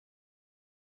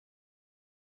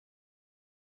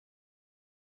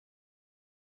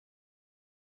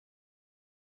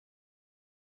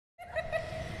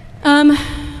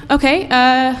Okay,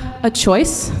 a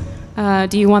choice.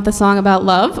 Do you want the song about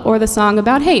love or the song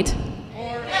about hate?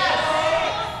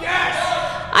 Yes!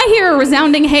 Yes! I hear a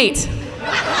resounding hate.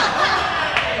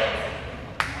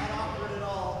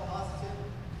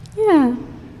 Yeah.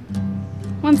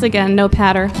 Once again, no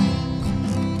patter.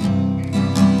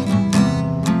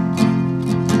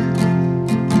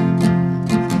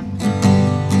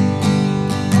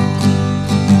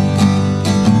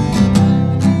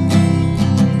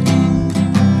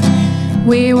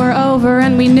 We were over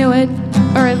and we knew it,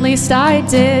 or at least I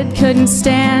did. Couldn't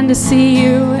stand to see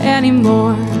you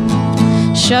anymore.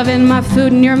 Shoving my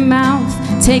food in your mouth,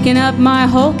 taking up my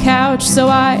whole couch, so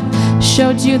I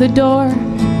showed you the door.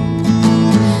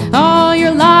 All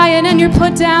your lying and your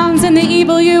put-downs and the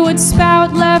evil you would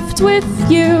spout left with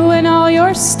you and all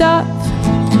your stuff.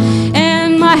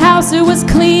 And my house, it was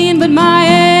clean, but my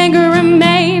anger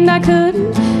remained. I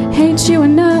couldn't hate you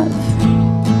enough.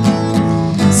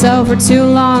 So for 2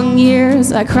 long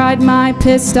years I cried my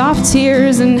pissed off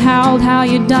tears and howled how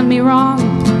you'd done me wrong.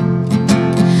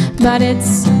 But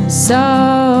it's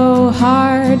so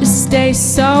hard to stay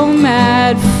so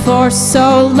mad for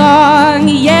so long.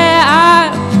 Yeah,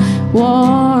 I'm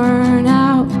worn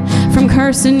out from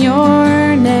cursing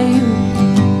your name.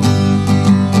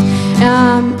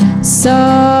 I'm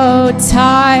so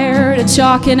tired of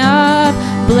chalking up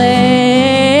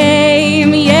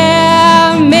blame.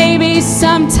 Yeah, maybe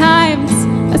sometimes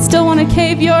I still want to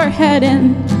cave your head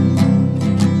in.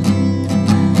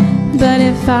 But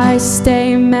if I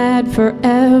stay mad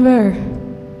forever,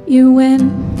 you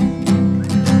win.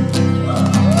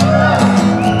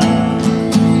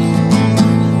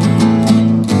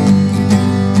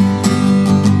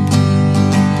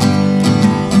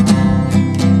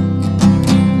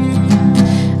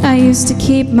 I used to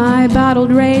keep my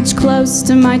bottled rage close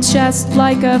to my chest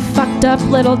like a fucked up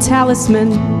little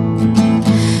talisman.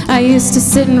 I used to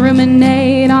sit and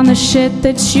ruminate on the shit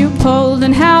that you pulled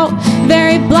and how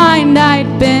very blind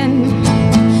I'd been.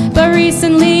 But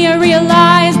recently I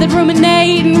realized that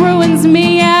ruminating ruins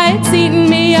me. Yeah, it's eating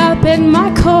me up in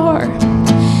my core.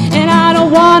 And I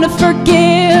don't want to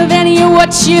forgive any of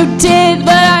what you did,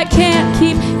 but I can't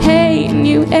keep hating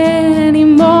you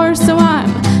anymore. So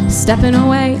I'm stepping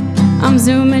away, I'm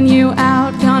zooming you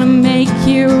out, gonna make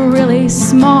you really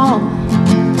small.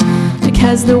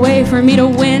 Because the way for me to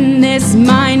win this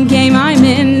mind game I'm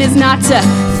in is not to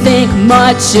think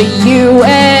much of you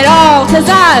at all. Cause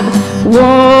I'm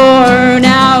worn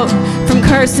out from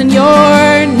cursing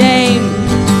your name.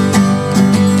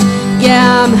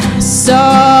 Yeah, I'm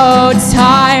so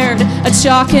tired of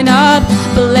chalking up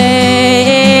blame.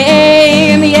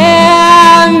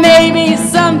 Yeah, maybe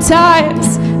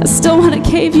sometimes I still want to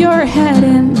cave your head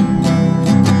in.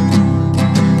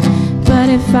 But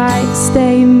if I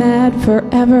stay mad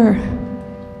forever,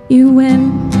 you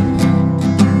win.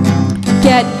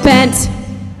 Get bent.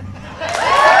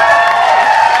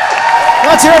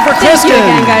 Let's hear it for Kristin. Thank you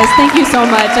again, guys. Thank you so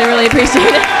much. I really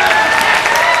appreciate it.